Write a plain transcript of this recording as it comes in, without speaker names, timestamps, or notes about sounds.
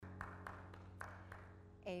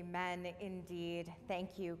Amen, indeed.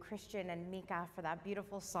 Thank you, Christian and Mika, for that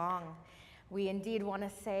beautiful song. We indeed want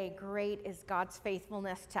to say, great is God's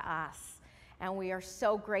faithfulness to us, and we are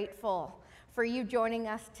so grateful for you joining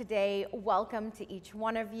us today. Welcome to each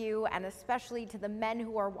one of you, and especially to the men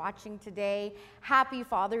who are watching today. Happy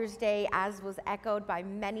Father's Day, as was echoed by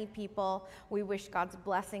many people. We wish God's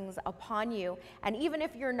blessings upon you. And even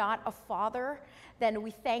if you're not a father, then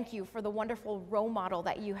we thank you for the wonderful role model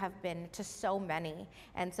that you have been to so many.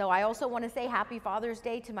 And so I also want to say happy Father's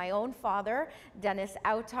Day to my own father, Dennis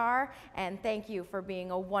Autar, and thank you for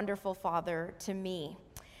being a wonderful father to me.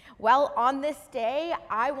 Well, on this day,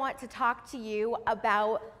 I want to talk to you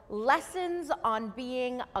about lessons on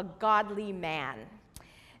being a godly man.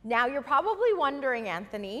 Now, you're probably wondering,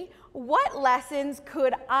 Anthony, what lessons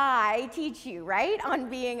could I teach you, right, on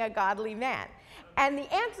being a godly man? And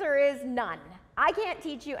the answer is none. I can't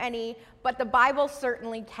teach you any, but the Bible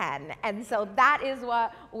certainly can. And so that is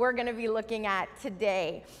what we're going to be looking at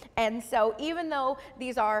today. And so even though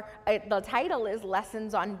these are, the title is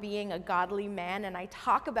Lessons on Being a Godly Man, and I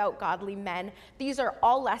talk about godly men, these are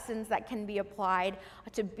all lessons that can be applied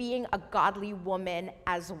to being a godly woman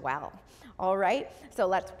as well. All right? So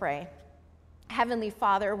let's pray. Heavenly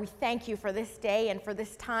Father, we thank you for this day and for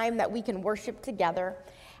this time that we can worship together.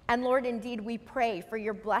 And Lord, indeed, we pray for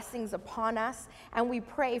your blessings upon us, and we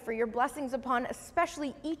pray for your blessings upon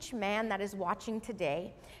especially each man that is watching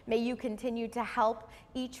today. May you continue to help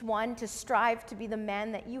each one to strive to be the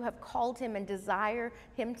man that you have called him and desire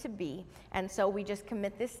him to be. And so we just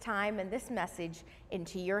commit this time and this message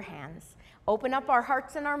into your hands. Open up our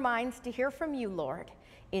hearts and our minds to hear from you, Lord.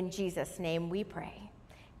 In Jesus' name we pray.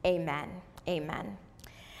 Amen. Amen.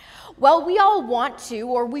 Well, we all want to,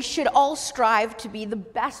 or we should all strive to be the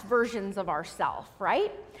best versions of ourselves,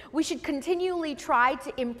 right? We should continually try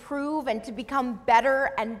to improve and to become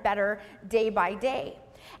better and better day by day.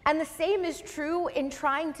 And the same is true in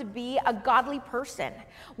trying to be a godly person.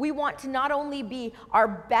 We want to not only be our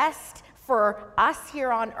best for us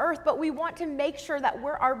here on earth, but we want to make sure that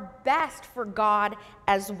we're our best for God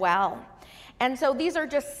as well. And so these are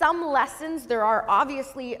just some lessons. There are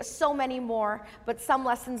obviously so many more, but some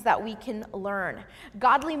lessons that we can learn.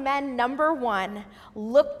 Godly men, number one,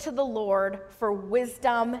 look to the Lord for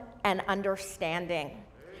wisdom and understanding.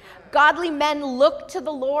 Godly men look to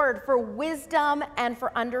the Lord for wisdom and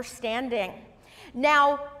for understanding.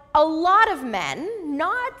 Now, a lot of men,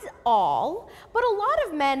 not all, but a lot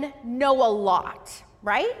of men know a lot,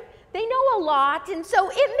 right? They know a lot, and so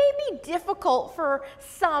it may be difficult for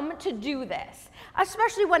some to do this,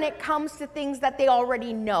 especially when it comes to things that they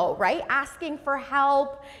already know, right? Asking for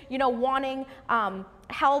help, wanting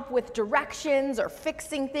help with directions or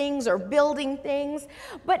fixing things or building things.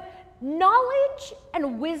 But knowledge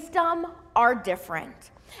and wisdom are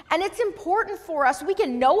different. And it's important for us, we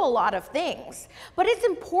can know a lot of things, but it's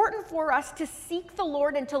important for us to seek the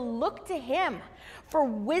Lord and to look to him for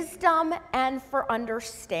wisdom and for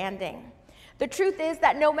understanding. The truth is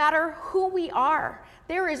that no matter who we are,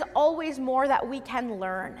 there is always more that we can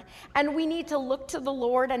learn. And we need to look to the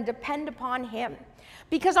Lord and depend upon him,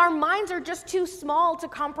 because our minds are just too small to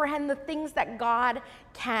comprehend the things that God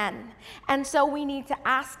can. And so we need to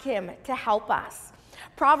ask him to help us.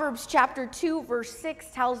 Proverbs chapter 2, verse 6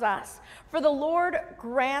 tells us, "For the Lord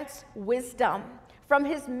grants wisdom. From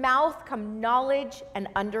his mouth come knowledge and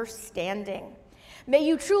understanding." May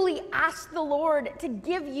you truly ask the Lord to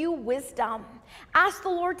give you wisdom. Ask the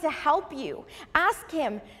Lord to help you. Ask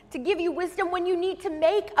him to give you wisdom when you need to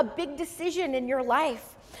make a big decision in your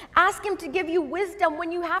life. Ask him to give you wisdom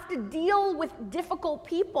when you have to deal with difficult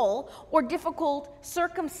people or difficult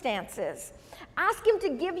circumstances. Ask him to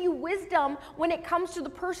give you wisdom when it comes to the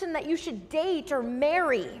person that you should date or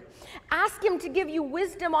marry. Ask him to give you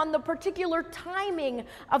wisdom on the particular timing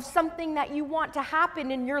of something that you want to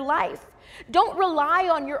happen in your life. Don't rely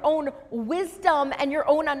on your own wisdom and your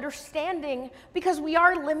own understanding, because we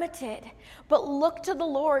are limited. But look to the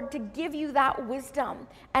Lord to give you that wisdom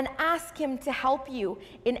and ask him to help you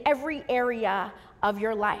in every area of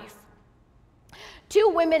your life. Two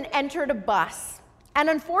women entered a bus. And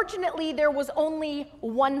unfortunately, there was only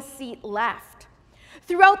one seat left.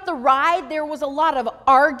 Throughout the ride, there was a lot of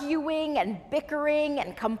arguing and bickering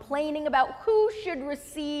and complaining about who should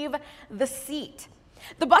receive the seat.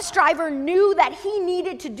 The bus driver knew that he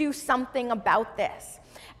needed to do something about this.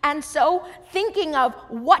 And so, thinking of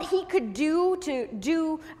what he could do to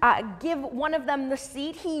give one of them the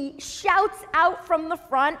seat, he shouts out from the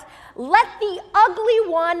front, "Let the ugly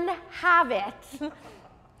one have it."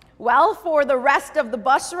 Well, for the rest of the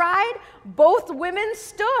bus ride, both women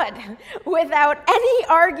stood without any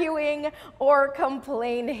arguing or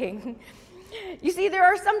complaining. You see, there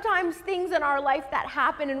are sometimes things in our life that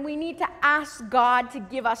happen, and we need to ask God to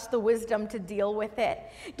give us the wisdom to deal with it.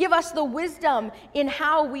 Give us the wisdom in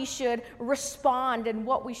how we should respond and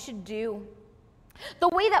what we should do. The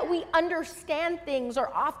way that we understand things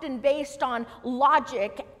are often based on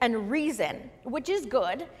logic and reason, which is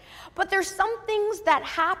good, but there's some things that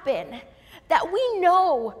happen that we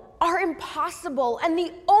know are impossible, and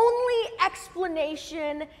the only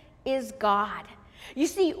explanation is God. You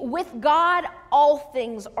see, with God, all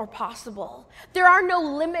things are possible. There are no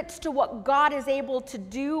limits to what God is able to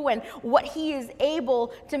do and what he is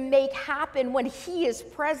able to make happen when he is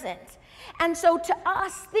present. And so to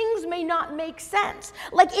us, things may not make sense.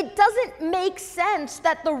 Like, it doesn't make sense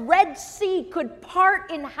that the Red Sea could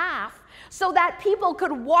part in half so that people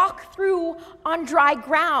could walk through on dry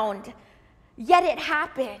ground. Yet it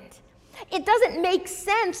happened. It doesn't make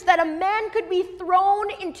sense that a man could be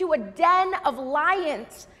thrown into a den of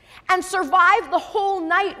lions and survive the whole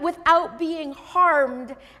night without being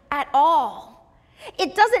harmed at all.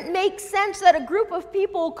 It doesn't make sense that a group of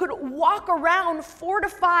people could walk around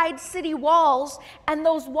fortified city walls and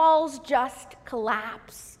those walls just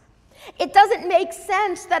collapse. It doesn't make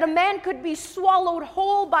sense that a man could be swallowed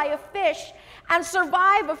whole by a fish and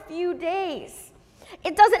survive a few days.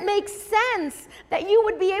 It doesn't make sense that you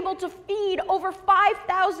would be able to feed over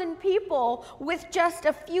 5,000 people with just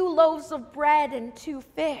a few loaves of bread and 2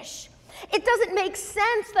 fish. It doesn't make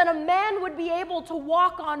sense that a man would be able to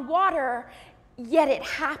walk on water, yet it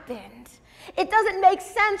happened. It doesn't make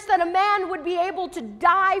sense that a man would be able to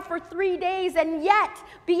die for 3 days and yet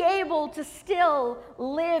be able to still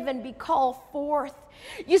live and be called forth.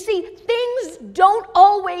 You see, things don't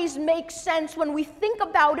always make sense when we think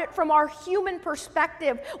about it from our human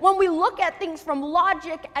perspective, when we look at things from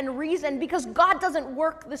logic and reason, because God doesn't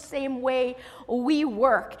work the same way we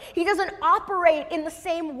work. He doesn't operate in the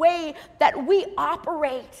same way that we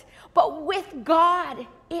operate. But with God,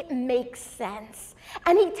 it makes sense.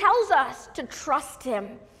 And he tells us to trust him,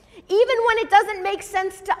 even when it doesn't make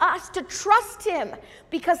sense to us, to trust him,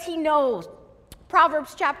 because he knows.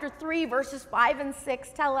 Proverbs chapter 3, verses 5 and 6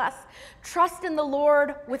 tell us, trust in the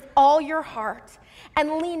Lord with all your heart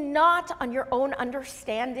and lean not on your own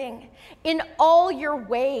understanding. In all your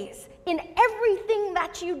ways, in everything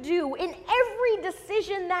that you do, in every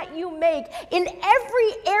decision that you make, in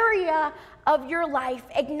every area of your life,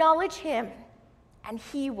 acknowledge him, and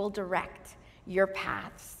he will direct your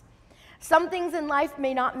paths. Some things in life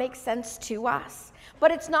may not make sense to us,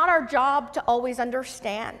 but it's not our job to always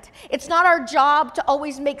understand. It's not our job to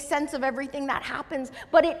always make sense of everything that happens,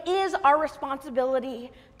 but it is our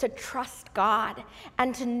responsibility to trust God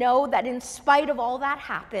and to know that in spite of all that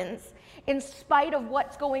happens, in spite of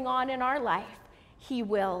what's going on in our life, he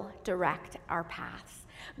will direct our paths.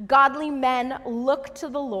 Godly men look to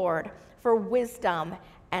the Lord for wisdom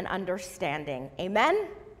and understanding. Amen?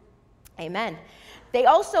 Amen. They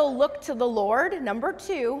also look to the Lord, number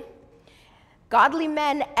 2. Godly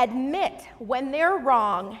men admit when they're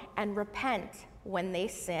wrong and repent when they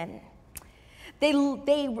sin. They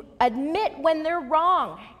admit when they're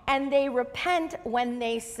wrong and they repent when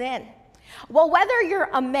they sin. Well, whether you're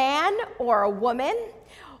a man or a woman,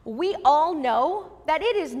 we all know that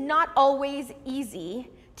it is not always easy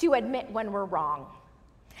to admit when we're wrong.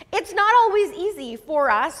 It's not always easy for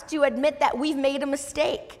us to admit that we've made a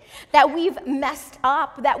mistake, that we've messed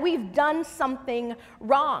up, that we've done something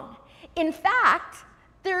wrong. In fact,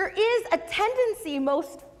 there is a tendency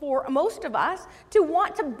for most of us to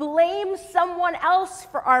want to blame someone else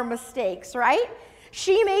for our mistakes, right?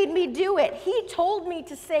 She made me do it. He told me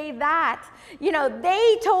to say that.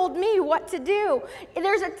 They told me what to do.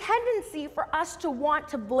 There's a tendency for us to want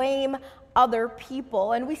to blame other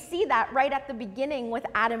people. And we see that right at the beginning with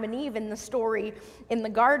Adam and Eve in the story in the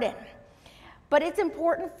garden. But it's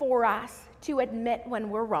important for us to admit when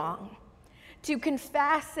we're wrong, to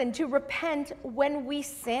confess and to repent when we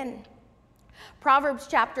sin. Proverbs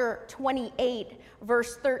chapter 28,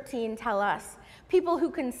 verse 13 tell us, people who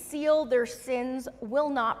conceal their sins will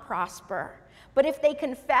not prosper, but if they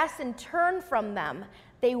confess and turn from them,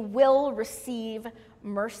 they will receive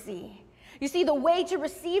mercy. You see, the way to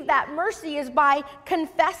receive that mercy is by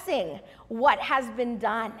confessing what has been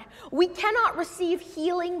done. We cannot receive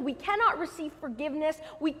healing, we cannot receive forgiveness,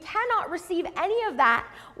 we cannot receive any of that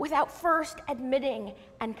without first admitting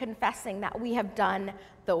and confessing that we have done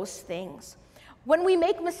those things. When we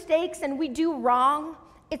make mistakes and we do wrong,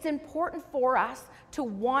 it's important for us to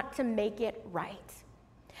want to make it right.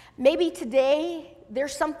 Maybe today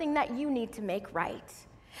there's something that you need to make right.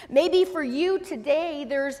 Maybe for you today,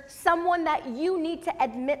 there's someone that you need to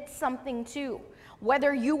admit something to.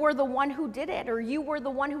 Whether you were the one who did it or you were the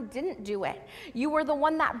one who didn't do it. You were the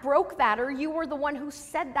one that broke that or you were the one who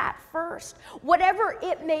said that first. Whatever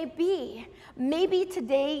it may be, maybe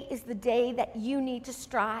today is the day that you need to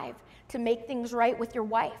strive to make things right with your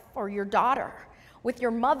wife or your daughter, with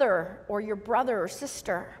your mother or your brother or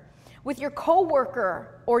sister, with your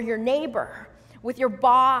coworker or your neighbor, with your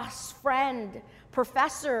boss, friend,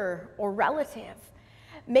 professor, or relative.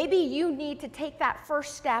 Maybe you need to take that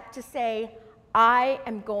first step to say, I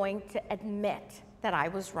am going to admit that I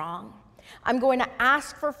was wrong. I'm going to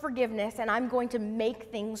ask for forgiveness and I'm going to make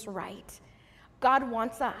things right. God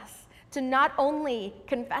wants us to not only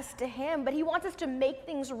confess to him, but he wants us to make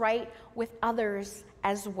things right with others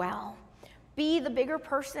as well. Be the bigger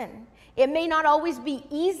person. It may not always be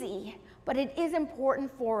easy, but it is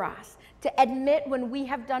important for us to admit when we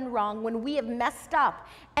have done wrong, when we have messed up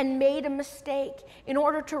and made a mistake in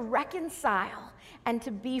order to reconcile and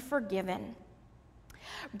to be forgiven.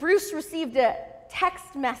 Bruce received a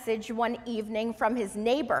text message one evening from his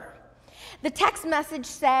neighbor. The text message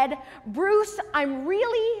said, "Bruce, I'm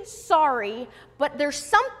really sorry, but there's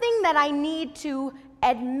something that I need to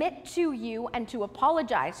admit to you and to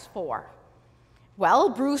apologize for." Well,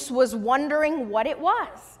 Bruce was wondering what it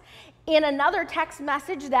was. In another text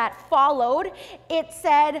message that followed, it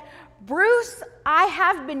said, "Bruce, I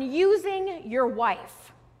have been using your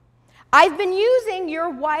wife. I've been using your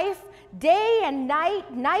wife day and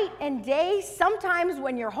night, night and day, sometimes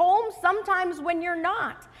when you're home, sometimes when you're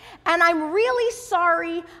not. And I'm really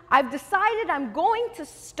sorry. I've decided I'm going to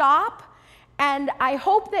stop, and I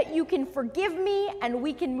hope that you can forgive me and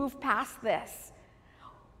we can move past this."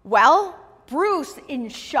 Well, Bruce, in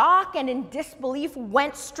shock and in disbelief,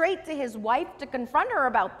 went straight to his wife to confront her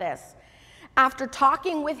about this. After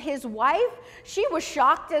talking with his wife, she was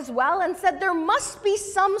shocked as well and said there must be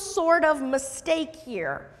some sort of mistake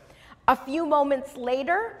here. A few moments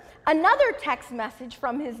later, another text message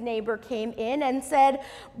from his neighbor came in and said,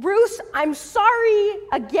 "Bruce, I'm sorry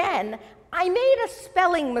again. I made a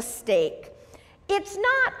spelling mistake. It's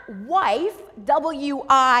not wife,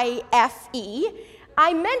 W-I-F-E.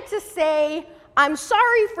 I meant to say, I'm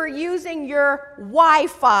sorry for using your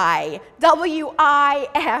Wi-Fi,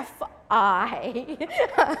 W-I-F-I.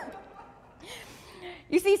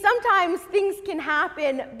 You see, sometimes things can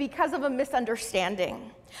happen because of a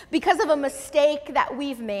misunderstanding, because of a mistake that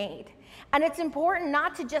we've made. And it's important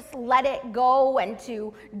not to just let it go and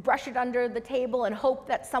to brush it under the table and hope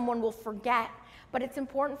that someone will forget. But it's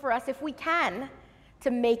important for us, if we can,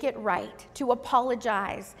 to make it right, to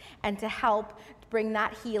apologize, and to help bring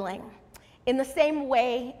that healing. In the same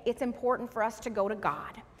way, it's important for us to go to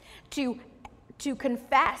God, to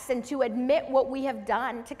confess and to admit what we have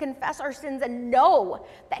done, to confess our sins and know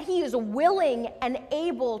that he is willing and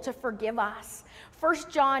able to forgive us. 1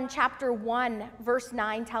 John chapter 1, verse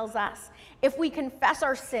 9 tells us, if we confess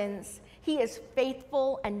our sins, he is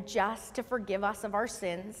faithful and just to forgive us of our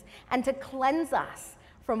sins and to cleanse us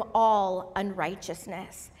from all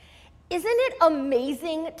unrighteousness. Isn't it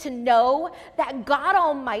amazing to know that God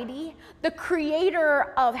Almighty, the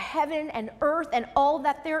creator of heaven and earth and all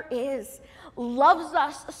that there is, loves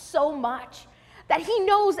us so much that he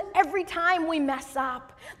knows every time we mess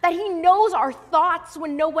up, that he knows our thoughts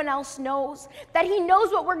when no one else knows, that he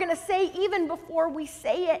knows what we're going to say even before we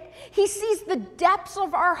say it. He sees the depths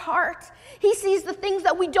of our heart. He sees the things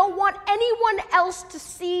that we don't want anyone else to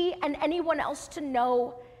see and anyone else to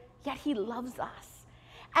know, yet he loves us.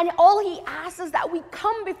 And all he asks is that we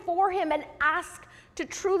come before him and ask to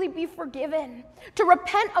truly be forgiven, to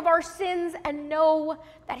repent of our sins and know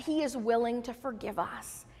that he is willing to forgive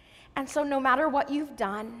us. And so no matter what you've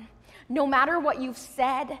done, no matter what you've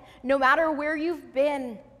said, no matter where you've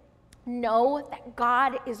been, know that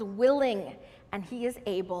God is willing and he is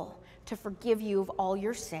able to forgive you of all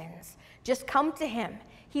your sins. Just come to him.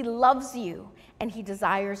 He loves you and he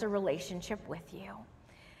desires a relationship with you.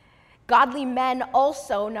 Godly men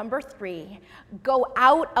also, number 3, go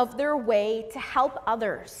out of their way to help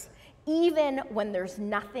others, even when there's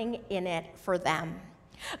nothing in it for them.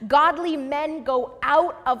 Godly men go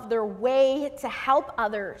out of their way to help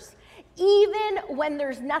others, even when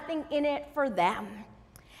there's nothing in it for them.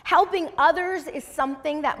 Helping others is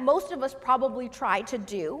something that most of us probably try to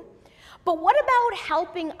do. But what about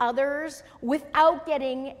helping others without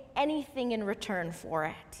getting anything in return for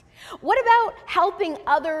it? What about helping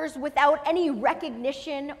others without any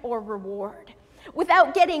recognition or reward?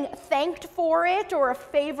 Without getting thanked for it or a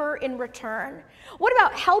favor in return? What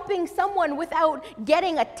about helping someone without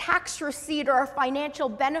getting a tax receipt or a financial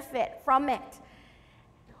benefit from it?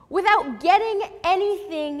 Without getting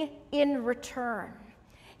anything in return?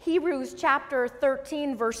 Hebrews chapter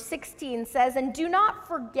 13, verse 16 says, "And do not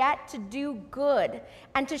forget to do good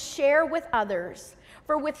and to share with others,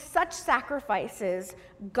 for with such sacrifices,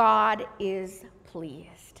 God is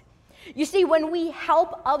pleased." You see, when we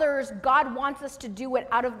help others, God wants us to do it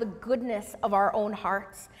out of the goodness of our own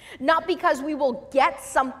hearts. Not because we will get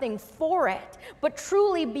something for it, but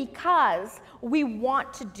truly because we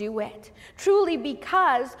want to do it. Truly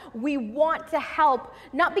because we want to help,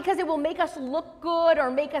 not because it will make us look good or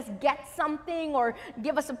make us get something or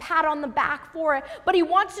give us a pat on the back for it, but He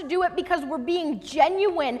wants to do it because we're being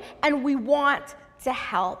genuine and we want to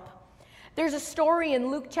help. There's a story in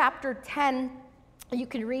Luke chapter 10 you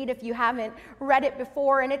can read if you haven't read it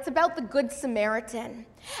before, and it's about the Good Samaritan.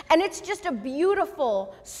 And it's just a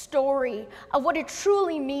beautiful story of what it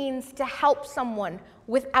truly means to help someone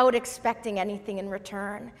without expecting anything in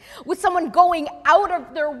return, with someone going out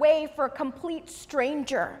of their way for a complete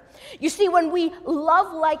stranger. You see, when we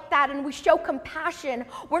love like that and we show compassion,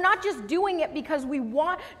 we're not just doing it because we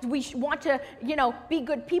want to, be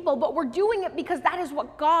good people, but we're doing it because that is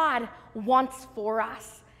what God wants for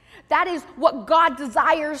us. That is what God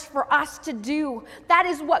desires for us to do. That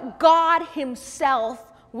is what God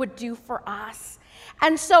Himself would do for us.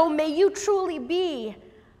 And so may you truly be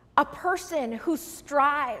a person who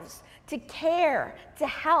strives to care, to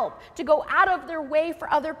help, to go out of their way for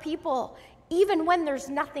other people, even when there's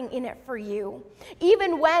nothing in it for you,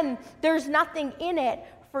 even when there's nothing in it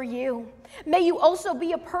for you. May you also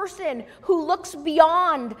be a person who looks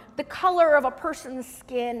beyond the color of a person's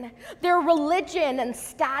skin, their religion and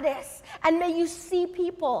status, and may you see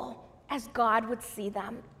people as God would see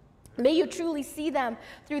them. May you truly see them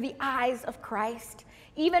through the eyes of Christ,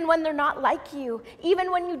 even when they're not like you, even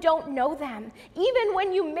when you don't know them, even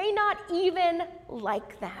when you may not even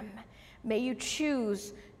like them. May you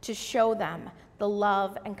choose to show them the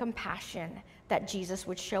love and compassion that Jesus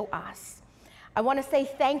would show us. I want to say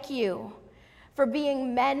thank you for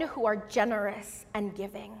being men who are generous and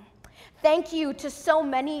giving. Thank you to so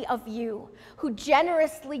many of you who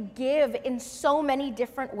generously give in so many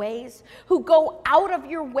different ways, who go out of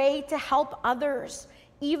your way to help others,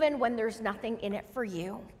 even when there's nothing in it for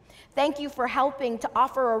you. Thank you for helping to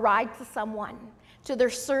offer a ride to someone, to their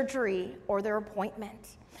surgery or their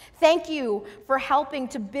appointment. Thank you for helping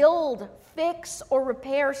to build, fix, or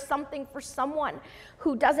repair something for someone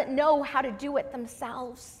who doesn't know how to do it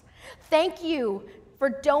themselves. Thank you for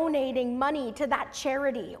donating money to that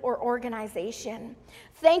charity or organization.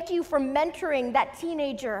 Thank you for mentoring that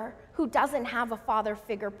teenager who doesn't have a father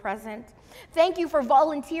figure present. Thank you for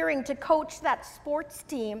volunteering to coach that sports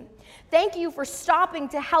team. Thank you for stopping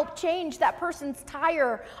to help change that person's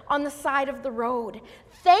tire on the side of the road.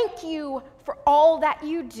 Thank you for all that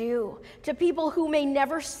you do to people who may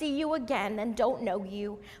never see you again and don't know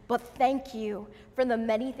you, but thank you for the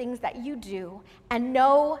many things that you do, and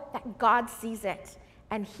know that God sees it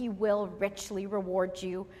and He will richly reward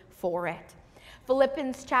you for it.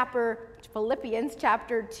 Philippians chapter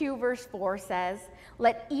 2, verse 4 says,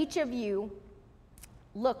 "Let each of you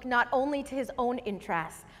look not only to his own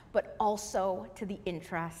interests, but also to the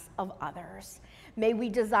interests of others." May we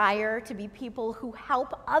desire to be people who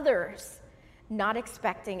help others, not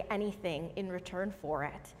expecting anything in return for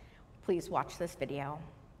it. Please watch this video.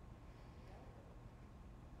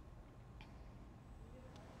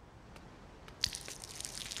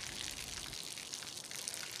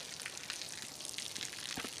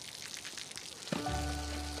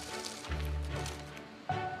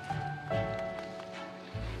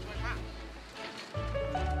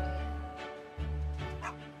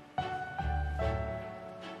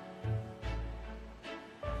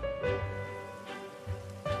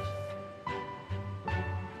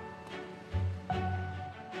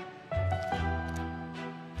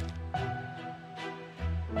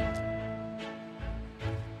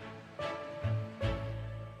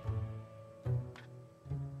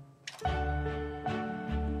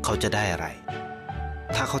เขาจะได้อะไร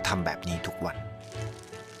ถ้าเขาทำแบบนี้ทุกวัน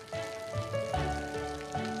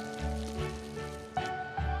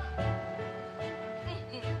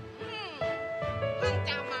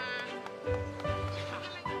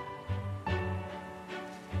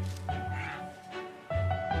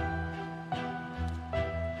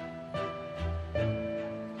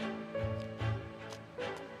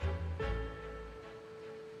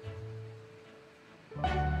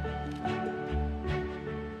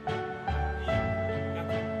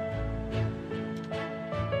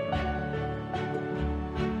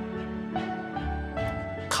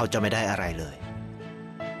เขาจะไม่ได้อะไรเลย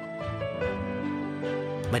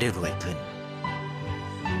ไม่ได้รวยขึ้น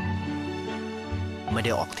ไม่ไ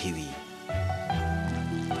ด้ออกทีวี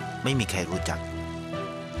ไม่มีใครรู้จัก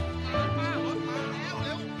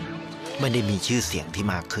ไม่ได้มีชื่อเสียงที่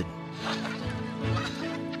มากขึ้น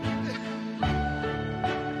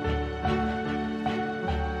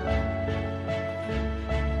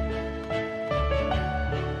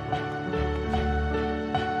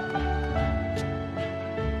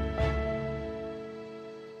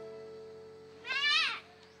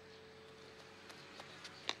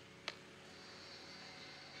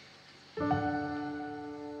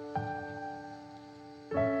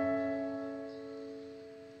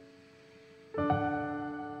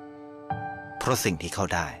เพราะสิ่งที่เขา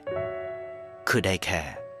ได้คือได้แค่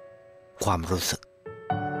ความรู้สึก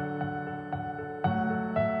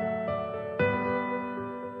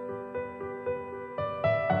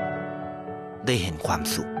ได้เห็นความ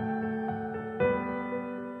สุข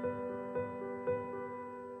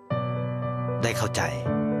ได้เข้าใจ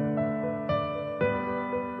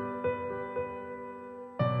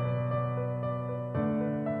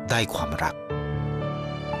ได้ความรัก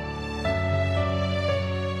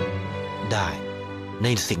ได้ใน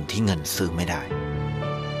สิ่งที่เงินซื้อไม่ได้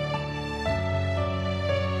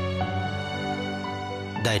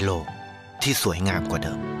ได้โลกที่สวยงามกว่าเ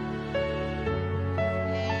ดิม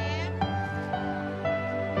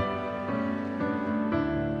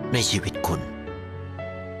ในชีวิตคุณ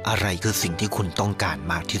อะไรคือสิ่งที่คุณต้องการ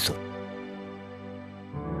มากที่สุด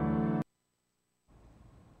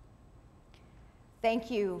Thank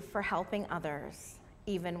you for helping others,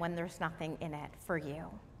 even when there's nothing in it for you.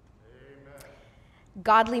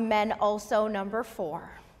 Godly men also, number 4,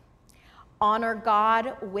 honor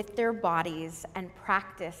God with their bodies and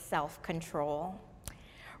practice self-control.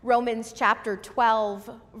 Romans chapter 12,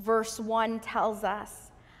 verse 1 tells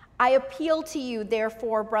us, I appeal to you,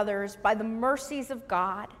 therefore, brothers, by the mercies of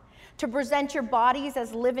God, to present your bodies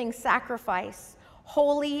as living sacrifice,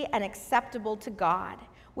 holy and acceptable to God,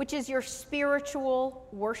 which is your spiritual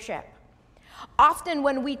worship. Often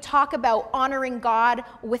when we talk about honoring God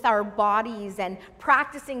with our bodies and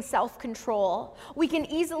practicing self-control, we can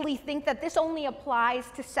easily think that this only applies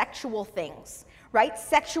to sexual things, right?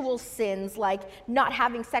 Sexual sins like not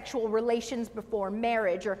having sexual relations before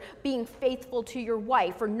marriage or being faithful to your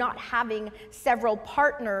wife or not having several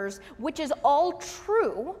partners, which is all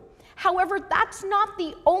true. However, that's not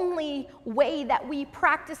the only way that we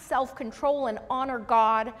practice self-control and honor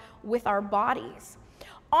God with our bodies.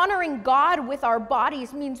 Honoring God with our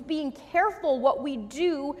bodies means being careful what we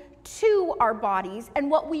do to our bodies and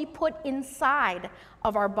what we put inside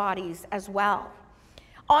of our bodies as well.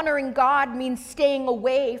 Honoring God means staying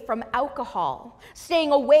away from alcohol,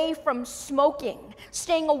 staying away from smoking,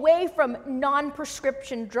 staying away from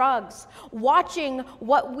non-prescription drugs, watching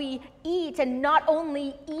what we eat and not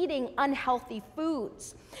only eating unhealthy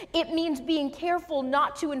foods. It means being careful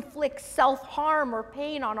not to inflict self-harm or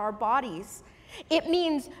pain on our bodies. It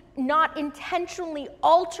means not intentionally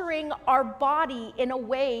altering our body in a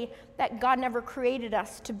way that God never created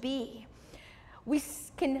us to be. We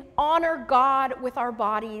can honor God with our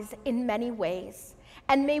bodies in many ways.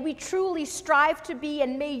 And may we truly strive to be,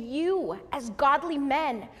 and may you, as godly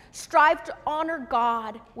men, strive to honor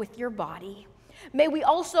God with your body. May we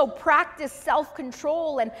also practice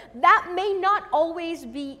self-control, and that may not always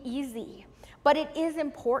be easy, but it is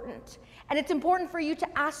important. And it's important for you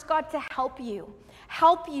to ask God to help you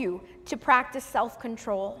to practice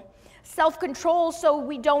self-control. Self-control so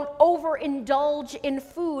we don't overindulge in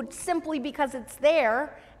food simply because it's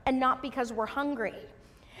there and not because we're hungry.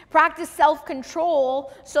 Practice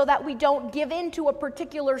self-control so that we don't give in to a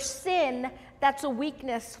particular sin that's a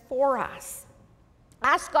weakness for us.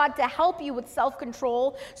 Ask God to help you with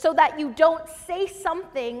self-control so that you don't say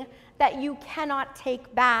something that you cannot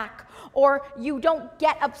take back, or you don't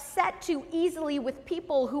get upset too easily with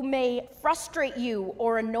people who may frustrate you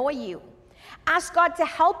or annoy you. Ask God to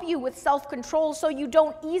help you with self-control so you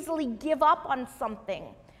don't easily give up on something.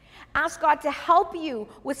 Ask God to help you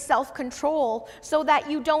with self-control so that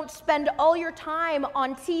you don't spend all your time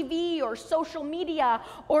on TV or social media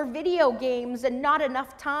or video games and not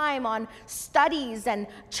enough time on studies and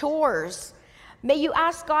chores. May you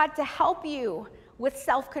ask God to help you with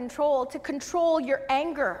self-control, to control your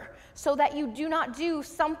anger so that you do not do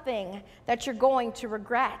something that you're going to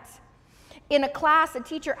regret. In a class, a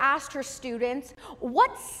teacher asked her students,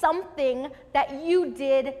 what's something that you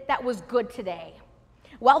did that was good today?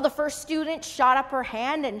 Well, the first student shot up her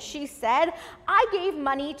hand and she said, I gave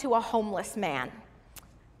money to a homeless man.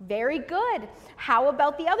 Very good. How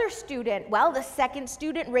about the other student? Well, the second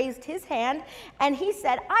student raised his hand and he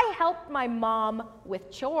said, I helped my mom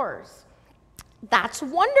with chores. That's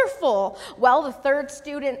wonderful. Well, the third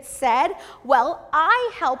student said, well,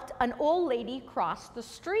 I helped an old lady cross the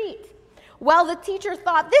street. Well, the teacher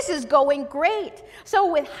thought, this is going great.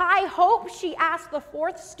 So with high hope, she asked the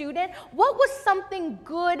fourth student, what was something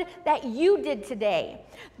good that you did today?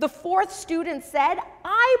 The fourth student said,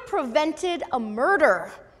 I prevented a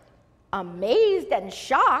murder. Amazed and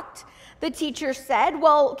shocked, the teacher said,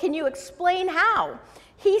 well, can you explain how?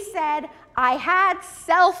 He said, I had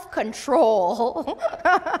self-control.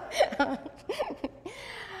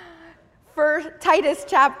 Titus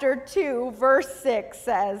chapter 2, verse 6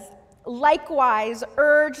 says, likewise,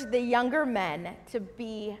 urge the younger men to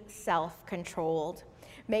be self-controlled.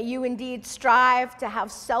 May you indeed strive to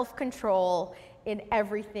have self-control in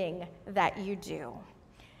everything that you do.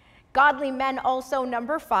 Godly men also,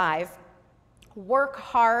 number 5, work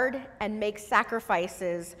hard and make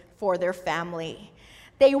sacrifices for their family.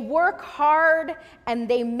 They work hard and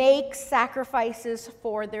they make sacrifices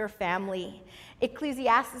for their family.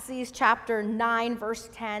 Ecclesiastes chapter 9, verse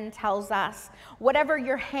 10 tells us, whatever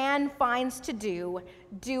your hand finds to do,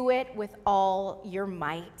 do it with all your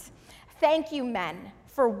might. Thank you, men,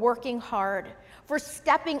 for working hard, for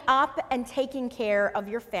stepping up and taking care of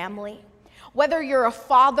your family. Whether you're a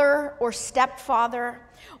father or stepfather,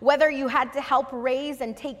 whether you had to help raise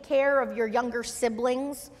and take care of your younger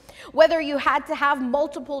siblings, whether you had to have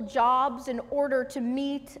multiple jobs in order to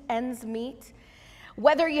meet ends meet,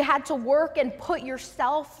 whether you had to work and put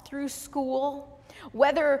yourself through school,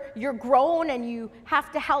 whether you're grown and you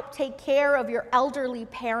have to help take care of your elderly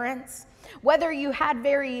parents, whether you had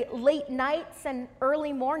very late nights and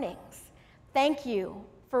early mornings, thank you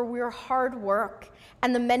for your hard work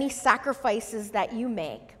and the many sacrifices that you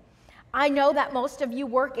make. I know that most of you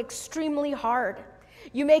work extremely hard.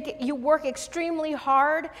 You work extremely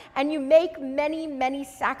hard and you make many, many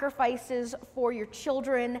sacrifices for your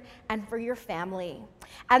children and for your family.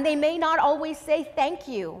 And they may not always say thank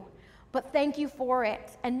you, but thank you for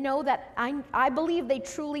it. And know that I believe they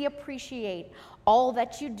truly appreciate all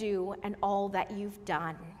that you do and all that you've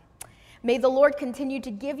done. May the Lord continue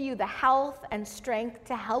to give you the health and strength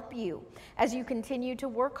to help you as you continue to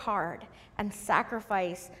work hard and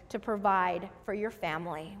sacrifice to provide for your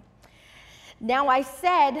family. Now, I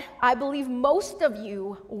said, I believe most of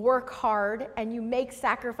you work hard and you make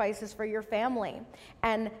sacrifices for your family.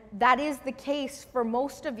 And that is the case for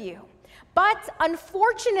most of you. But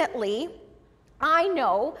unfortunately, I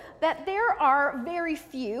know that there are very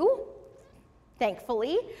few,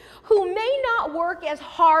 thankfully, who may not work as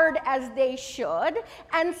hard as they should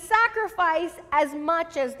and sacrifice as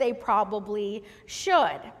much as they probably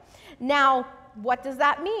should. Now, what does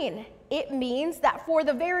that mean? It means that for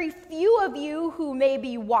the very few of you who may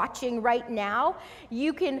be watching right now,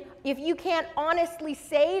 if you can't honestly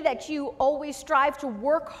say that you always strive to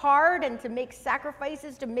work hard and to make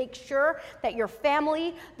sacrifices to make sure that your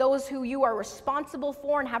family, those who you are responsible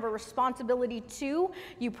for and have a responsibility to,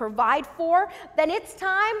 you provide for, then it's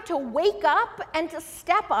time to wake up and to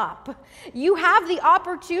step up. You have the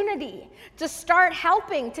opportunity to start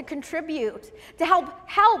helping to contribute, to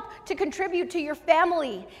help to contribute to your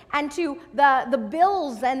family and to the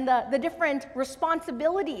bills and the different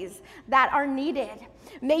responsibilities that are needed.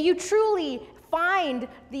 May you truly find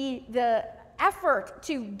the effort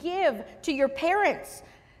to give to your parents.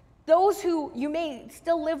 Those who you may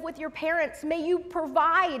still live with your parents, may you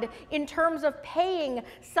provide in terms of paying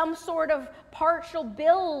some sort of partial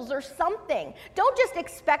bills or something. Don't just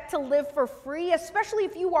expect to live for free, especially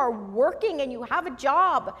if you are working and you have a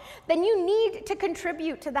job. Then you need to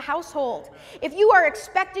contribute to the household. If you are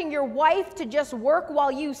expecting your wife to just work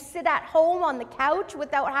while you sit at home on the couch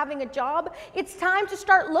without having a job, it's time to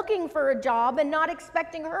start looking for a job and not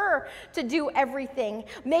expecting her to do everything.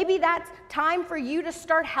 Maybe that's time for you to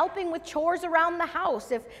start helping with chores around the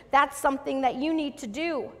house if that's something that you need to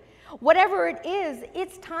do. Whatever it is,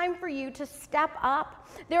 it's time for you to step up.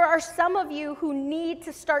 There are some of you who need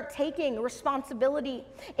to start taking responsibility,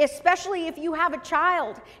 especially if you have a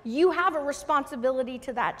child. You have a responsibility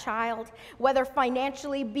to that child, whether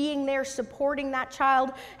financially being there, supporting that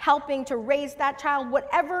child, helping to raise that child,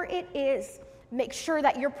 whatever it is. Make sure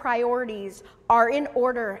that your priorities are in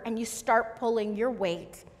order and you start pulling your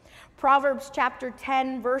weight. Proverbs chapter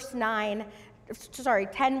 10, verse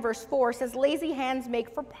 4 says, lazy hands make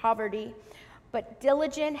for poverty, but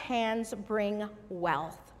diligent hands bring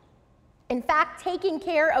wealth. In fact, taking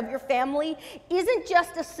care of your family isn't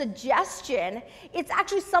just a suggestion, it's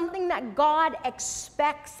actually something that God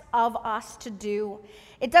expects of us to do.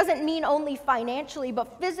 It doesn't mean only financially,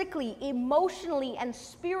 but physically, emotionally, and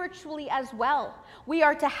spiritually as well. We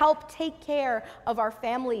are to help take care of our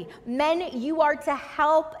family. Men, you are to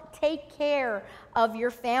help take care of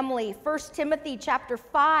your family. 1 Timothy chapter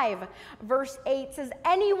 5, verse 8 says,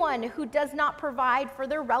 anyone who does not provide for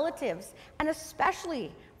their relatives, and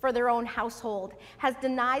especially for their own household, has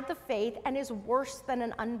denied the faith and is worse than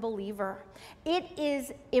an unbeliever. It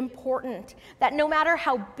is important that no matter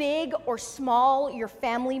how big or small your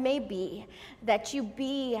family may be, that you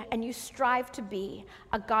be and you strive to be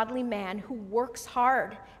a godly man who works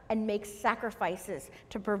hard and makes sacrifices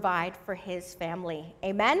to provide for his family.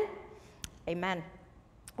 Amen? Amen.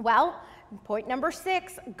 Well, point number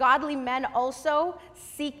 6, godly men also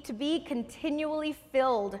seek to be continually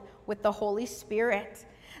filled with the Holy Spirit.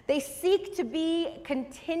 They seek to be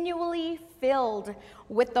continually filled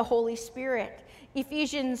with the Holy Spirit.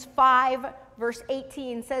 Ephesians 5, verse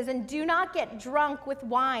 18 says, and do not get drunk with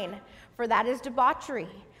wine, for that is debauchery,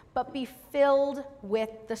 but be filled with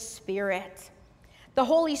the Spirit. The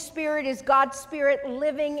Holy Spirit is God's Spirit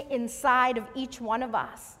living inside of each one of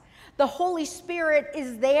us. The Holy Spirit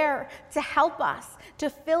is there to help us, to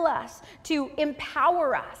fill us, to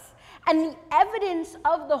empower us. And the evidence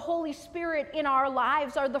of the Holy Spirit in our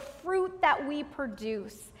lives are the fruit that we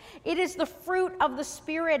produce. It is the fruit of the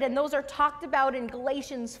Spirit, and those are talked about in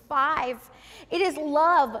Galatians 5. It is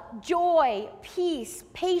love, joy, peace,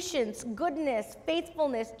 patience, goodness,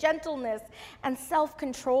 faithfulness, gentleness, and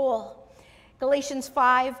self-control. Galatians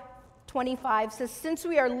 5:25 says, since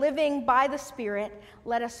we are living by the Spirit,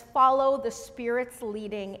 let us follow the Spirit's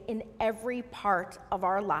leading in every part of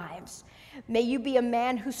our lives. May you be a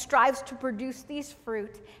man who strives to produce these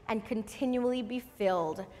fruit and continually be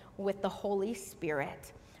filled with the Holy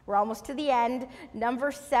Spirit. We're almost to the end.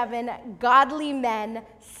 Number 7, godly men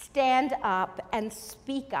stand up and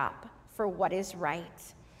speak up for what is right.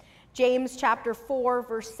 James chapter 4,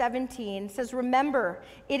 verse 17 says, remember,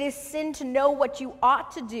 it is sin to know what you ought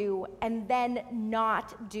to do and then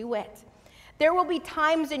not do it. There will be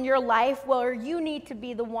times in your life where you need to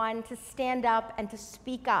be the one to stand up and to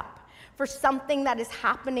speak up for something that is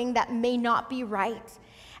happening that may not be right.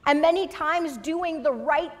 And many times doing the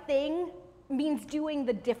right thing means doing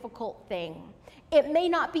the difficult thing. It may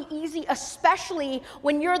not be easy, especially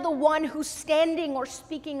when you're the one who's standing or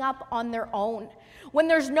speaking up on their own, when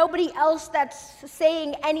there's nobody else that's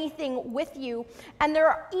saying anything with you. And there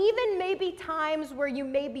are even maybe times where you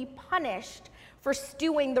may be punished for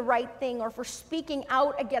doing the right thing or for speaking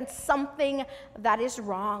out against something that is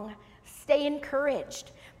wrong. Stay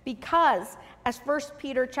encouraged. Because, as 1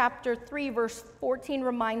 Peter chapter 3, verse 14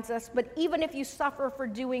 reminds us, but even if you suffer for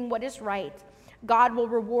doing what is right, God will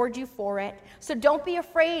reward you for it. So don't be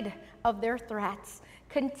afraid of their threats.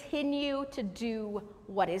 Continue to do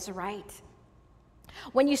what is right.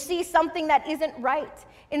 When you see something that isn't right,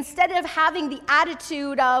 instead of having the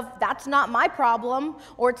attitude of, that's not my problem,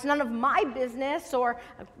 or it's none of my business, or,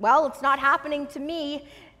 well, it's not happening to me,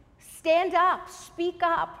 stand up, speak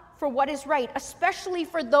up for what is right, especially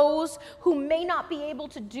for those who may not be able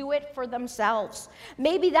to do it for themselves.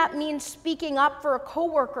 Maybe that means speaking up for a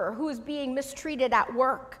coworker who is being mistreated at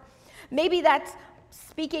work. Maybe that's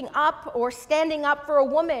speaking up or standing up for a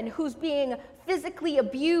woman who's being physically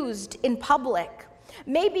abused in public.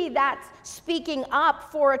 Maybe that's speaking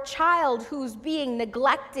up for a child who's being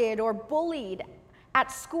neglected or bullied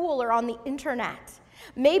at school or on the internet.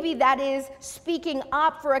 Maybe that is speaking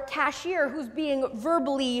up for a cashier who's being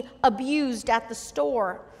verbally abused at the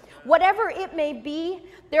store. Whatever it may be,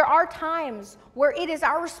 there are times where it is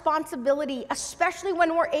our responsibility, especially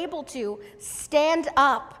when we're able to, stand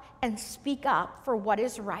up and speak up for what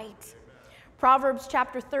is right. Proverbs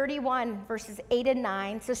chapter 31, verses 8 and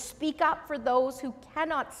 9 says, speak up for those who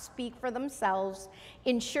cannot speak for themselves.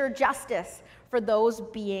 Ensure justice for those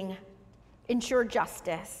ensure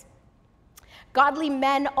justice. Godly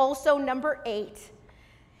men also, number 8,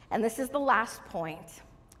 and this is the last point,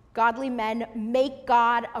 godly men make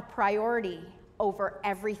God a priority over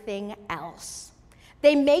everything else.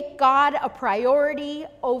 They make God a priority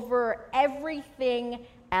over everything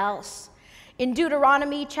else. In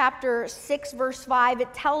Deuteronomy chapter 6, verse 5,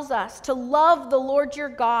 it tells us to love the Lord your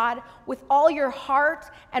God with all your heart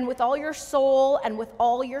and with all your soul and with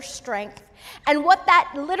all your strength. And what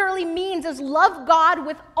that literally means is love God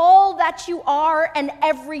with all that you are and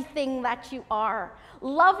everything that you are.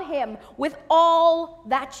 Love him with all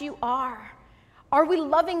that you are. Are we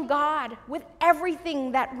loving God with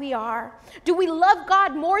everything that we are? Do we love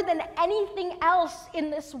God more than anything else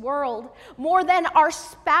in this world? More than our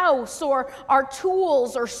spouse or our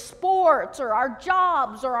tools or sports or our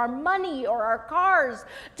jobs or our money or our cars?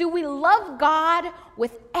 Do we love God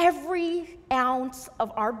with every ounce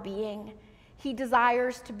of our being? He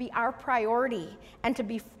desires to be our priority and to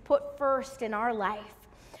be put first in our life.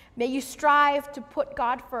 May you strive to put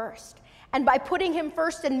God first. And by putting him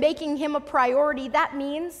first and making him a priority, that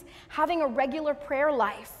means having a regular prayer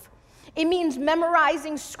life. It means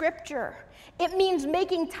memorizing scripture. It means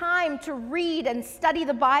making time to read and study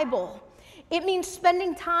the Bible. It means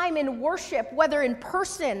spending time in worship, whether in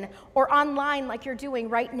person or online like you're doing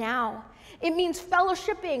right now. It means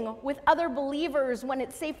fellowshipping with other believers when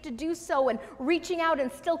it's safe to do so and reaching out and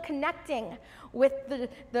still connecting with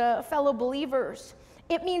the fellow believers.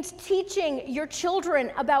 It means teaching your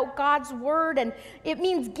children about God's word, and it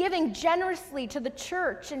means giving generously to the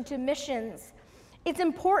church and to missions. It's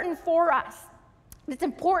important for us. It's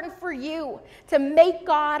important for you to make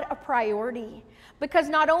God a priority, because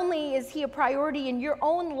not only is he a priority in your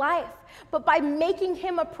own life, but by making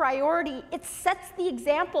him a priority, it sets the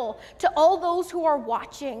example to all those who are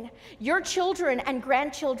watching, your children and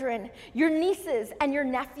grandchildren, your nieces and your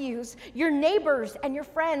nephews, your neighbors and your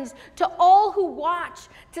friends, to all who watch,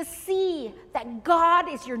 to see that God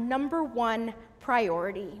is your number one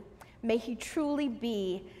priority. May he truly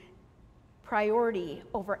be priority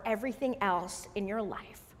over everything else in your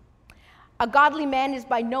life. A godly man is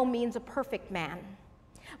by no means a perfect man,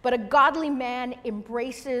 but a godly man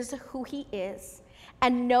embraces who he is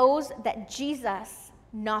and knows that Jesus,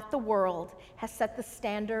 not the world, has set the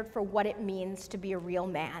standard for what it means to be a real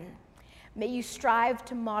man. May you strive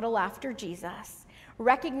to model after Jesus,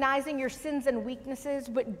 recognizing your sins and weaknesses,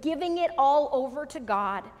 but giving it all over to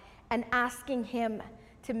God and asking him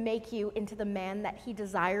to make you into the man that he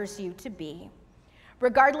desires you to be.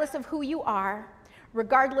 Regardless of who you are,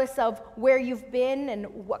 regardless of where you've been and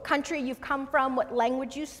what country you've come from, what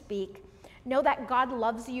language you speak, know that God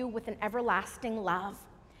loves you with an everlasting love.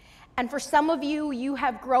 And for some of you, you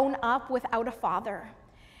have grown up without a father.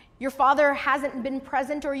 Your father hasn't been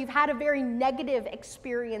present, or you've had a very negative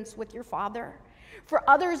experience with your father. For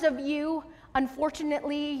others of you,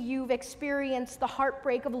 unfortunately, you've experienced the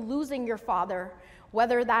heartbreak of losing your father,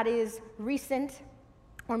 whether that is recent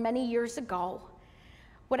or many years ago.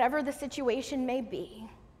 Whatever the situation may be,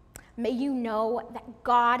 may you know that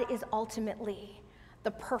God is ultimately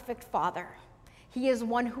the perfect Father. He is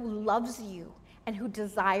one who loves you and who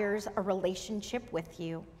desires a relationship with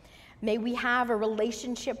you. May we have a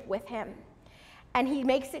relationship with him. And he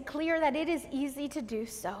makes it clear that it is easy to do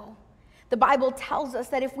so. The Bible tells us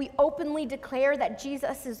that if we openly declare that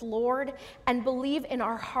Jesus is Lord and believe in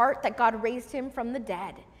our heart that God raised him from the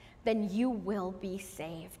dead, then you will be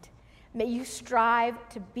saved. May you strive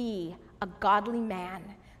to be a godly man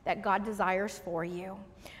that God desires for you.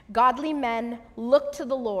 Godly men look to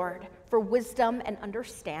the Lord for wisdom and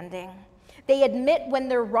understanding. They admit when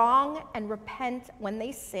they're wrong and repent when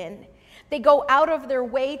they sin. They go out of their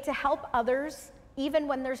way to help others, even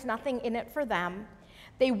when there's nothing in it for them.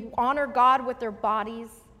 They honor God with their bodies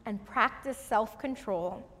and practice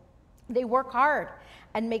self-control. They work hard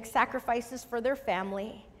and make sacrifices for their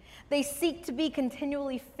family. They seek to be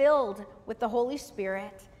continually filled with the Holy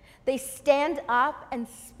Spirit. They stand up and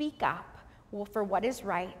speak up for what is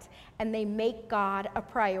right, and they make God a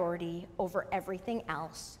priority over everything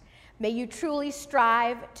else. May you truly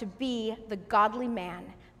strive to be the godly man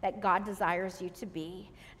that God desires you to be,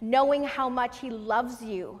 knowing how much he loves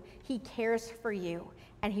you, he cares for you,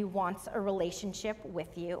 and he wants a relationship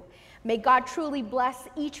with you. May God truly bless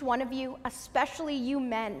each one of you, especially you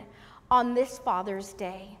men, on this Father's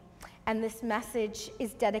Day. And this message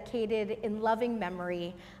is dedicated in loving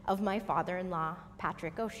memory of my father-in-law,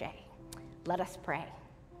 Patrick O'Shea. Let us pray.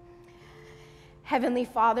 Heavenly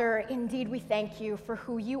Father, indeed we thank you for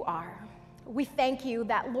who you are. We thank you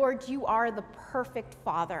that, Lord, you are the perfect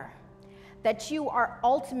Father, that you are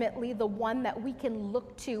ultimately the one that we can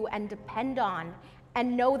look to and depend on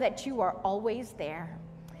and know that you are always there.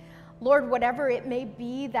 Lord, whatever it may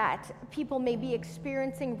be that people may be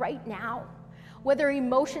experiencing right now, whether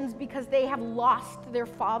emotions because they have lost their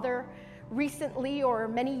father recently or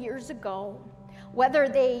many years ago, whether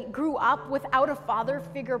they grew up without a father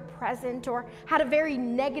figure present or had a very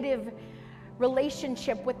negative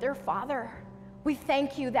relationship with their father, we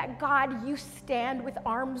thank you that, God, you stand with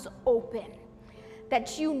arms open,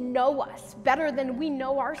 that you know us better than we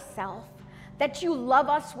know ourselves, that you love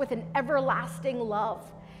us with an everlasting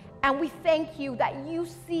love. And we thank you that you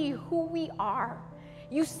see who we are.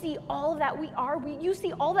 You see all that we are. You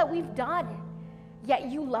see all that we've done.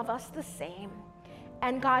 yet you love us the same.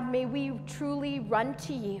 And God, may we truly run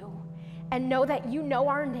to you and know that you know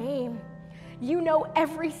our name. You know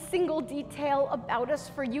every single detail about us,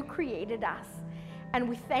 for you created us. And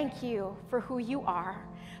we thank you for who you are.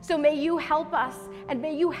 So may you help us, and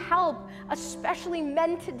may you help, especially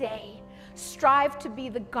men today, strive to be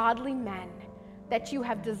the godly men that you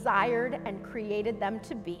have desired and created them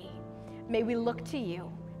to be. May we look to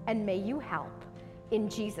you, and may you help. In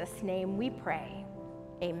Jesus' name we pray.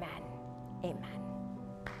 Amen. Amen.